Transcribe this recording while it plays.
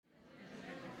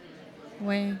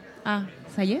Ouais. Ah,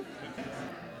 ça y est.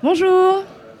 Bonjour.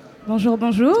 Bonjour,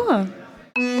 bonjour.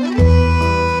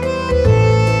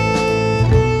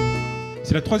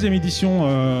 C'est la 3e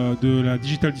édition de la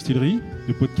Digital Distillery,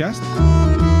 de podcast.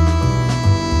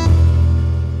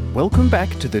 Welcome back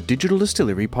to the Digital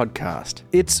Distillery podcast.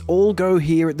 It's all go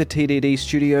here at the TDD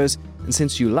studios, and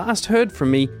since you last heard from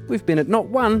me, we've been at not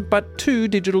one, but 2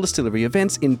 Digital Distillery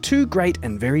events in 2 great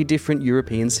and very different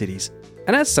European cities.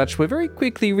 And as such, we're very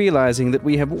quickly realising that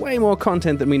we have way more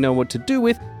content than we know what to do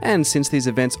with, and since these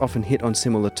events often hit on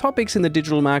similar topics in the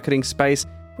digital marketing space,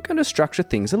 we're going to structure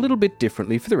things a little bit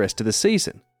differently for the rest of the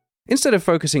season. Instead of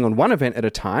focusing on one event at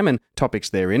a time and topics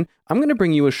therein, I'm going to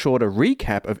bring you a shorter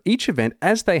recap of each event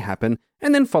as they happen,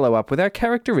 and then follow up with our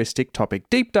characteristic topic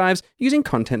deep dives using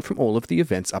content from all of the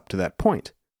events up to that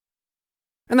point.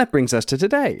 And that brings us to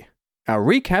today. Our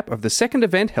recap of the second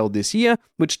event held this year,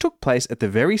 which took place at the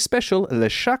very special Le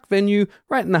Chac venue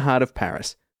right in the heart of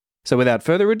Paris. So without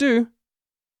further ado,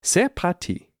 c'est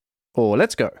parti. Or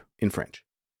let's go, in French.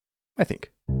 I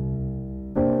think.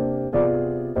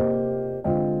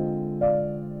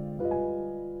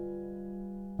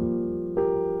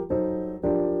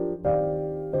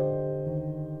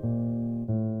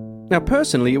 Now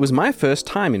personally, it was my first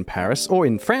time in Paris, or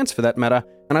in France for that matter,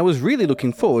 and I was really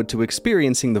looking forward to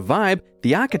experiencing the vibe,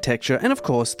 the architecture, and of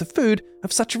course the food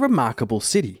of such a remarkable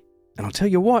city. And I'll tell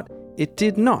you what, it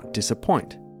did not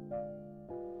disappoint.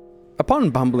 Upon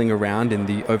bumbling around in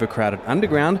the overcrowded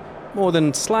underground, more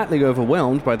than slightly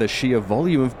overwhelmed by the sheer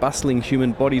volume of bustling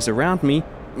human bodies around me,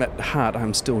 at heart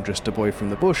I'm still just a boy from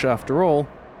the bush after all,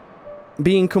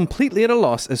 being completely at a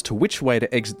loss as to which way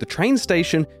to exit the train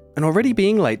station, and already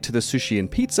being late to the sushi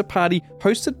and pizza party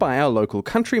hosted by our local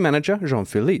country manager,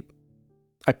 Jean-Philippe.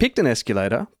 I picked an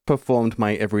escalator, performed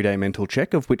my everyday mental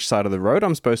check of which side of the road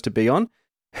I'm supposed to be on.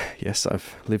 Yes,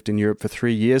 I've lived in Europe for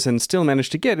 3 years and still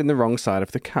managed to get in the wrong side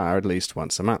of the car at least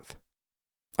once a month.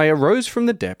 I arose from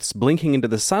the depths, blinking into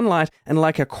the sunlight, and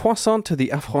like a croissant to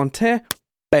the affronter,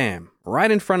 bam, right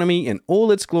in front of me in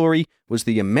all its glory was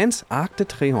the immense Arc de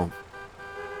Triomphe.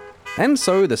 And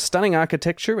so the stunning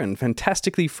architecture and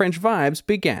fantastically French vibes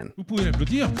began. Vous pouvez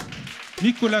l'applaudir.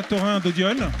 Nicolas Thorin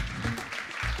d'Audiol,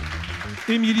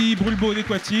 Émilie Brulbeau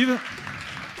d'Équative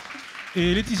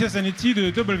et Laetitia Zanetti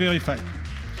de Double Verify.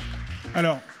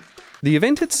 Alors, the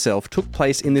event itself took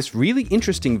place in this really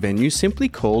interesting venue simply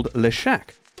called Le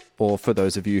Chac, or for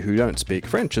those of you who don't speak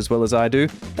French as well as I do,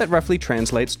 that roughly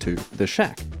translates to the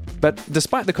shack. But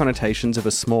despite the connotations of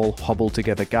a small,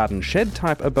 hobbled-together garden shed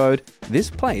type abode, this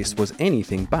place was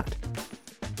anything but.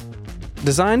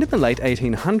 Designed in the late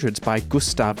 1800s by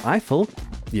Gustave Eiffel,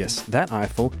 yes, that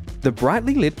Eiffel, the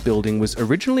brightly lit building was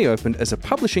originally opened as a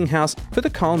publishing house for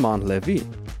the Calment Levy.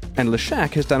 And Le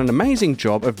Chac has done an amazing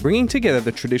job of bringing together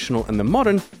the traditional and the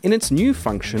modern in its new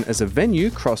function as a venue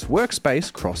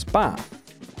cross-workspace, cross-bar.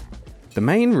 The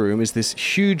main room is this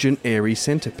huge and airy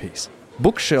centerpiece.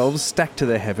 Bookshelves stacked to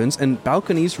the heavens and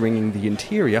balconies ringing the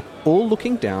interior, all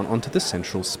looking down onto the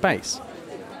central space.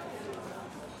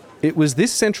 It was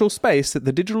this central space that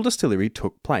the Digital Distillery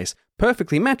took place,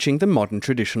 perfectly matching the modern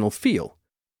traditional feel,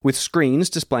 with screens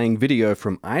displaying video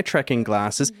from eye-tracking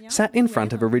glasses sat in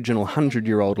front of original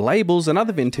 100-year-old labels and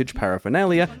other vintage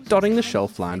paraphernalia dotting the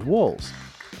shelf-lined walls.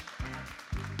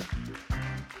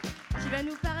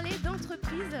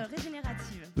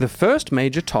 The first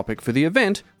major topic for the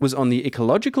event was on the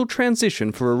ecological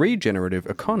transition for a regenerative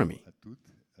economy.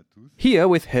 Here,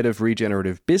 with Head of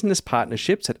Regenerative Business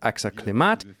Partnerships at AXA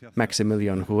Climat,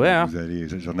 Maximilian Rouer,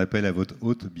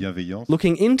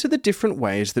 looking into the different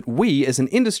ways that we as an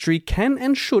industry can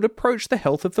and should approach the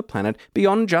health of the planet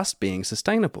beyond just being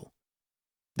sustainable.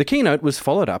 The keynote was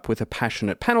followed up with a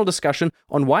passionate panel discussion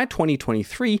on why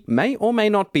 2023 may or may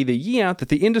not be the year that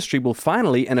the industry will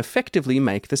finally and effectively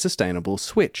make the sustainable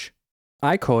switch.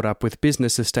 I caught up with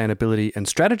business sustainability and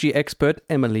strategy expert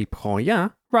Emily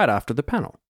Proyan right after the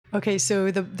panel. Okay,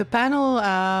 so the panel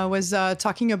was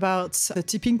talking about the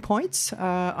tipping point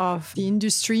of the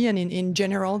industry and in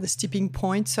general, this tipping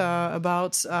point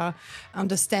about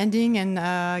understanding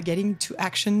and getting to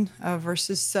action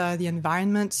versus the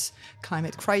environment,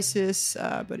 climate crisis,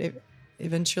 but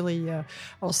eventually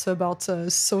also about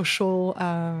social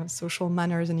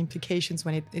manners and implications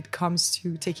when it comes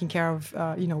to taking care of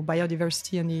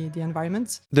biodiversity and the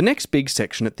environment. The next big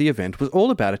section at the event was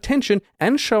all about attention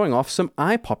and showing off some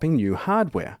eye-popping new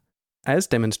hardware. as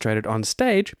demonstrated on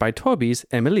stage by Toby's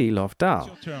Emily Lofdahl.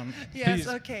 Your turn. Yes, Please,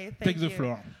 okay, thank take the you.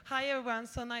 floor. Hi everyone,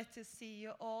 so nice to see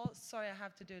you all. Sorry, I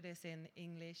have to do this in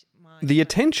English. The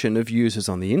attention of users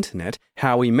on the internet,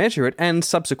 how we measure it, and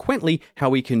subsequently how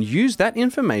we can use that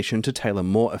information to tailor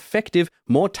more effective,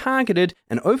 more targeted,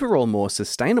 and overall more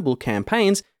sustainable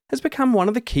campaigns has become one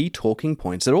of the key talking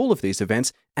points at all of these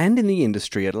events and in the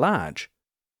industry at large.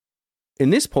 In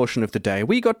this portion of the day,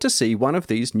 we got to see one of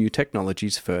these new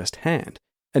technologies firsthand.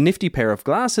 A nifty pair of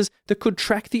glasses that could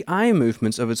track the eye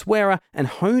movements of its wearer and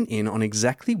hone in on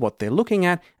exactly what they're looking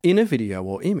at in a video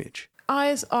or image.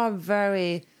 Eyes are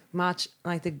very much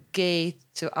like the gate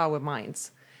to our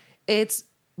minds. It's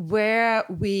where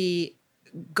we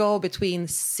go between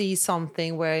see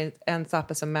something where it ends up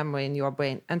as a memory in your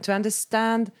brain. And to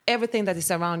understand everything that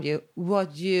is around you,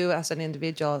 what you as an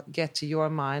individual get to your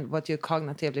mind, what you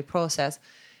cognitively process,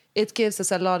 it gives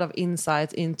us a lot of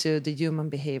insight into the human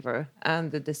behavior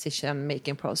and the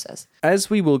decision-making process. As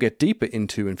we will get deeper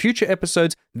into in future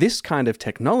episodes, this kind of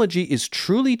technology is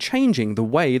truly changing the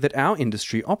way that our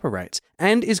industry operates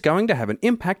and is going to have an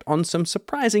impact on some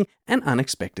surprising and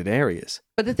unexpected areas.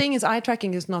 But the thing is, eye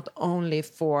tracking is not only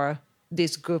for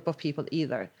this group of people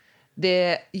either.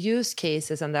 The use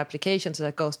cases and the applications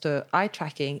that goes to eye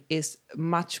tracking is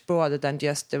much broader than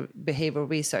just the behavioral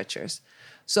researchers.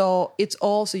 So it's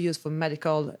also used for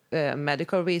medical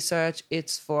research.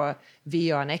 It's for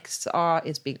VR and XR.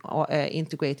 It's being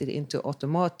integrated into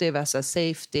automotive as a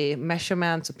safety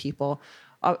measurement. So people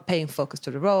are paying focus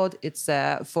to the road. It's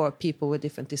for people with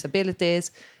different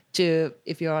disabilities.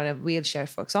 If you're on a wheelchair,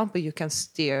 for example, you can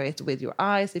steer it with your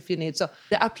eyes if you need. So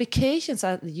the applications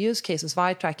and the use cases of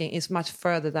eye tracking is much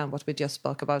further than what we just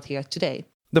spoke about here today.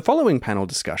 The following panel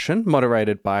discussion,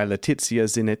 moderated by Letizia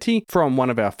Zinetti from one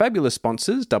of our fabulous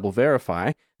sponsors, Double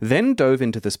Verify, then dove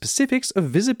into the specifics of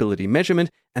visibility measurement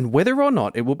and whether or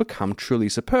not it will become truly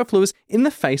superfluous in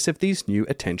the face of these new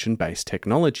attention-based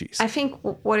technologies. I think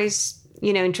what is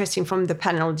interesting from the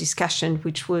panel discussion,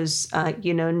 which was,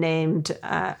 named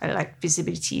like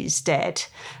visibility is dead,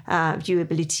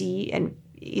 viewability and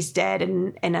is dead,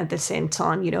 and at the same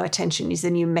time, attention is a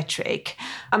new metric.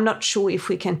 I'm not sure if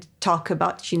we can talk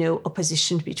about,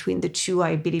 opposition between the two.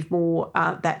 I believe more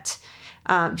that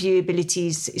viewability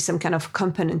is some kind of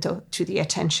component to the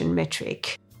attention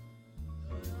metric.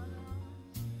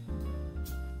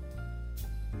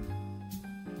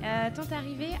 Tant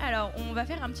arrivé, alors on va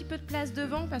faire un petit peu de place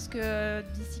devant parce que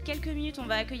d'ici quelques minutes on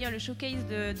va accueillir le showcase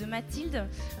de Mathilde.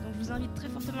 Donc je vous invite très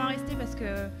fortement à rester parce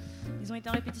qu'ils ont été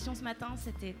en répétition ce matin,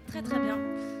 c'était très très bien.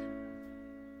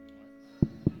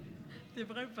 T'es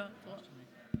prêt ou pas?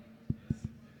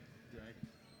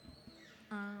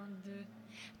 1, 2.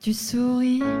 Tu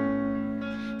souris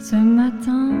ce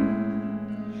matin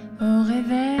au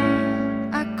réveil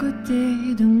à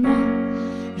côté de moi.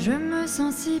 Je me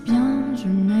sens si bien, je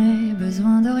n'ai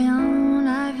besoin de rien.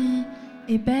 La vie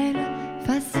est belle,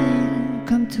 facile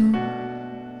comme tout.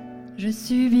 Je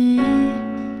subis.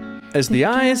 As the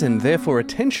eyes and therefore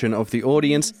attention of the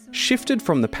audience shifted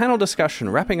from the panel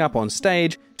discussion wrapping up on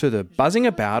stage to the buzzing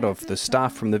about of the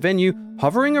staff from the venue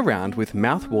hovering around with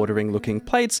mouth-watering looking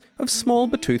plates of small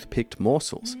but tooth-picked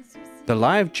morsels, the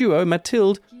live duo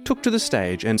Mathilde took to the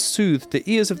stage and soothed the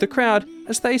ears of the crowd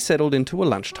as they settled into a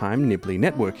lunchtime nibbly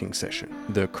networking session.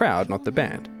 The crowd, not the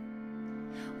band.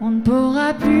 On ne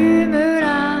pourra plus me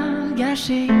la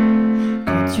gâcher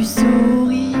quand tu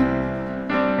souris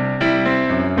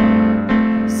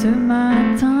ce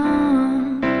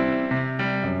matin.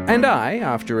 And I,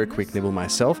 after a quick nibble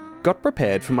myself, got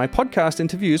prepared for my podcast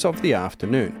interviews of the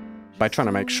afternoon by trying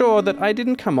to make sure that I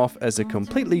didn't come off as a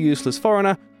completely useless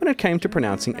foreigner when it came to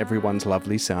pronouncing everyone's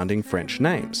lovely sounding French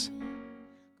names.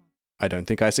 I don't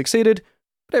think I succeeded,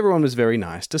 but everyone was very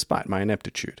nice despite my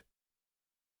ineptitude.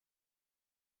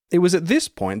 It was at this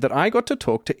point that I got to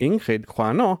talk to Ingrid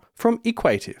Croinot from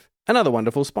Equative, another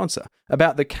wonderful sponsor,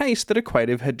 about the case that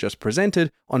Equative had just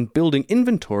presented on building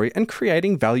inventory and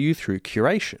creating value through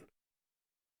curation.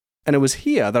 And it was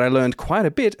here that I learned quite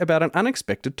a bit about an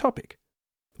unexpected topic.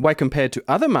 Why, compared to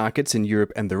other markets in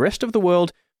Europe and the rest of the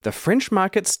world, the French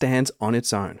market stands on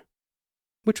its own.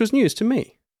 Which was news to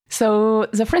me. So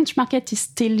the French market is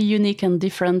still unique and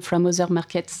different from other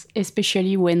markets,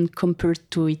 especially when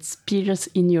compared to its peers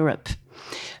in Europe.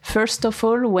 First of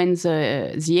all, when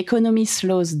the economy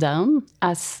slows down,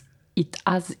 as it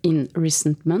has in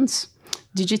recent months,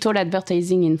 digital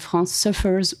advertising in France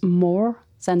suffers more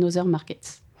than other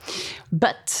markets.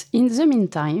 But in the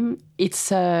meantime,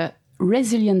 it's a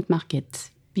resilient market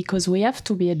because we have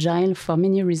to be agile for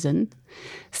many reasons,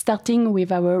 starting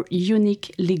with our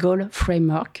unique legal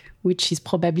framework, which is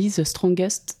probably the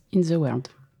strongest in the world.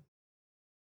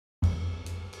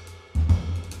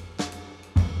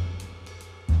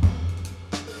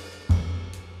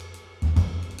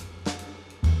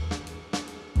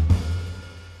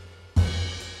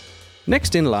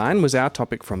 Next in line was our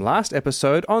topic from last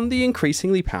episode on the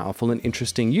increasingly powerful and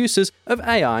interesting uses of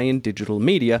AI in digital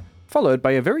media, followed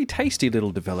by a very tasty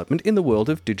little development in the world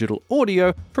of digital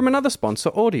audio from another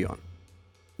sponsor, Audion.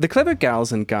 The clever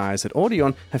gals and guys at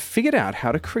Audion have figured out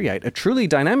how to create a truly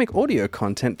dynamic audio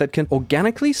content that can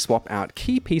organically swap out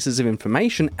key pieces of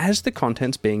information as the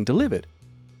content's being delivered.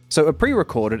 So a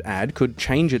pre-recorded ad could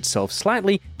change itself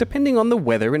slightly depending on the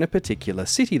weather in a particular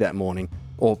city that morning,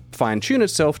 or fine-tune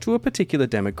itself to a particular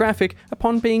demographic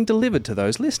upon being delivered to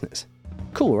those listeners.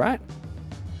 Cool, right?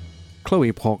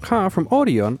 Chloe Procard from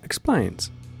Audion explains.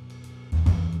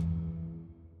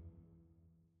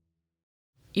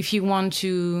 If you want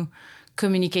to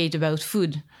communicate about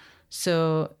food,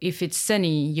 so if it's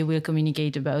sunny, you will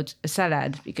communicate about a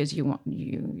salad because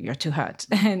you're too hot.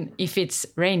 And if it's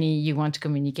rainy, you want to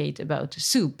communicate about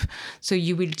soup. So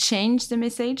you will change the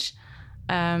message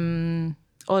all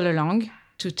along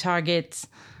to target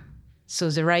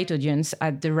the right audience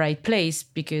at the right place,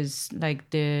 because like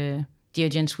the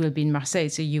audience will be in Marseille.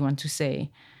 So you want to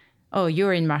say, oh,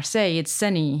 you're in Marseille, it's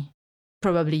sunny.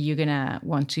 Probably you're going to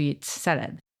want to eat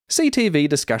salad. CTV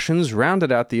discussions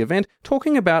rounded out the event,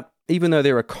 talking about, even though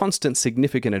there are constant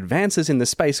significant advances in the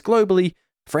space globally,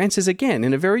 France is again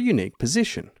in a very unique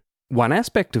position. One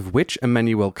aspect of which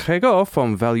Emmanuel Crégot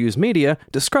from Values Media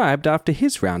described after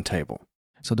his roundtable.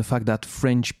 So the fact that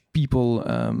French people,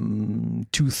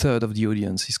 2/3 of the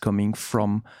audience is coming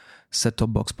from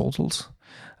set-top box portals.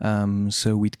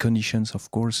 So it conditions, of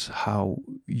course, how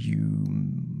the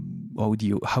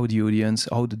audience,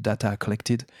 how the data are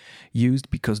collected, used,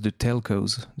 because the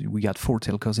telcos, we got 4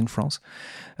 telcos in France,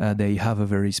 they have a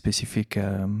very specific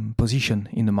position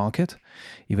in the market,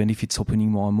 even if it's opening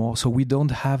more and more. So we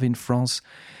don't have in France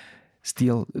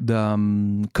still the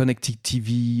connected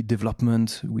TV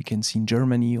development we can see in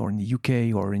Germany or in the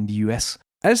UK or in the US.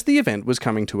 As the event was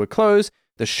coming to a close,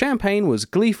 the champagne was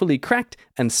gleefully cracked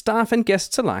and staff and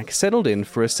guests alike settled in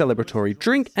for a celebratory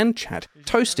drink and chat,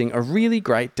 toasting a really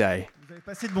great day. Vous avez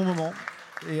passé de bons moments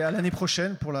et à l'année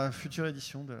prochaine pour la future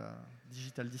édition de la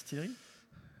Digital Distillery.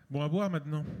 Bon à boire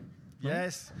maintenant.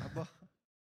 Yes, à boire.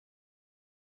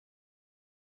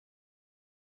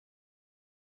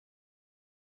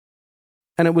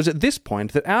 And it was at this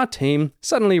point that our team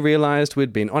suddenly realised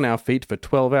we'd been on our feet for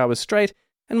 12 hours straight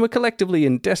and were collectively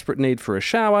in desperate need for a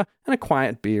shower and a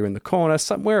quiet beer in the corner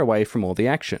somewhere away from all the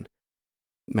action.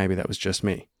 Maybe that was just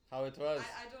me. How it was?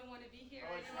 I don't want to be here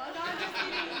anymore. No, I'm just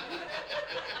kidding.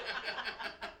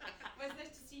 It was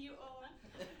nice to see you all.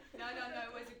 No,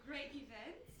 it was a great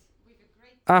event.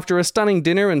 After a stunning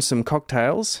dinner and some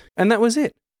cocktails, and that was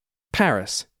it.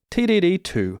 Paris, TDD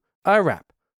 2, a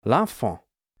wrap, l'enfant.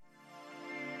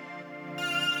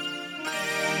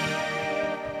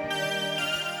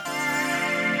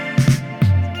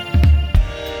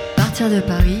 De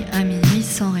Paris à minuit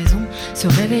sans raison, se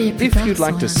réveiller plus If tard you'd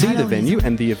like to sans see rien the à venue l'horizon.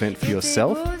 and the event for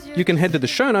yourself, you can head to the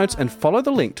show notes and follow the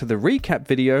link to the recap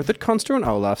video that Consta and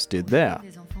Olafs did there.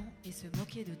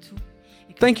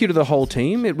 Thank you to the whole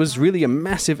team. It was really a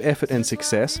massive effort and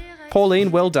success.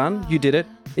 Pauline, well done. You did it.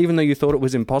 Even though you thought it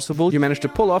was impossible, you managed to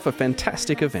pull off a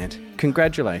fantastic event.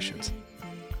 Congratulations.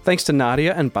 Thanks to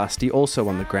Nadia and Basti, also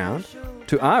on the ground.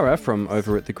 To Ara from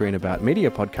over at the Green About Media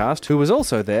podcast, who was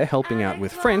also there helping out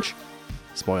with French.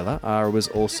 Spoiler, Ara was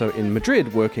also in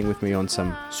Madrid working with me on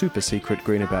some super secret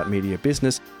Green About Media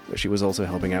business, where she was also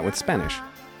helping out with Spanish.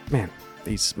 Man,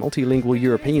 these multilingual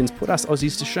Europeans put us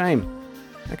Aussies to shame.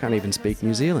 I can't even speak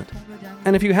New Zealand.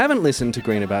 And if you haven't listened to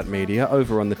Green About Media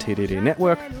over on the TDD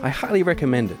network, I highly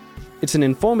recommend it. It's an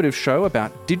informative show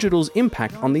about digital's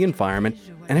impact on the environment,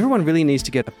 and everyone really needs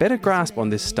to get a better grasp on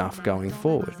this stuff going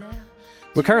forward.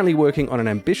 We're currently working on an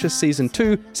ambitious Season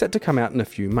 2 set to come out in a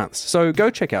few months, so go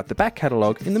check out the back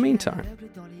catalogue in the meantime.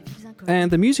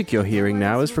 And the music you're hearing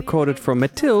now is recorded from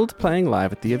Mathilde playing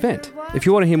live at the event. If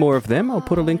you want to hear more of them, I'll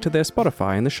put a link to their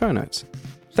Spotify in the show notes.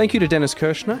 Thank you to Dennis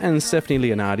Kirschner and Stephanie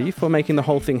Leonardi for making the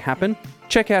whole thing happen.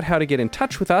 Check out how to get in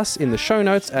touch with us in the show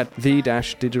notes at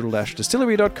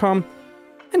the-digital-distillery.com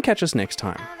and catch us next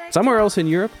time, somewhere else in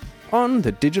Europe, on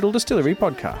the Digital Distillery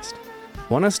podcast.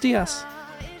 Buenos dias.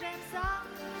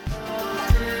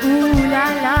 Ouh là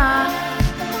là,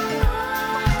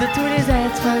 de tous les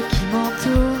êtres qui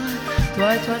m'entourent,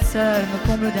 toi seul me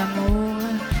comble d'amour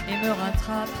et me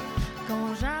rattrape.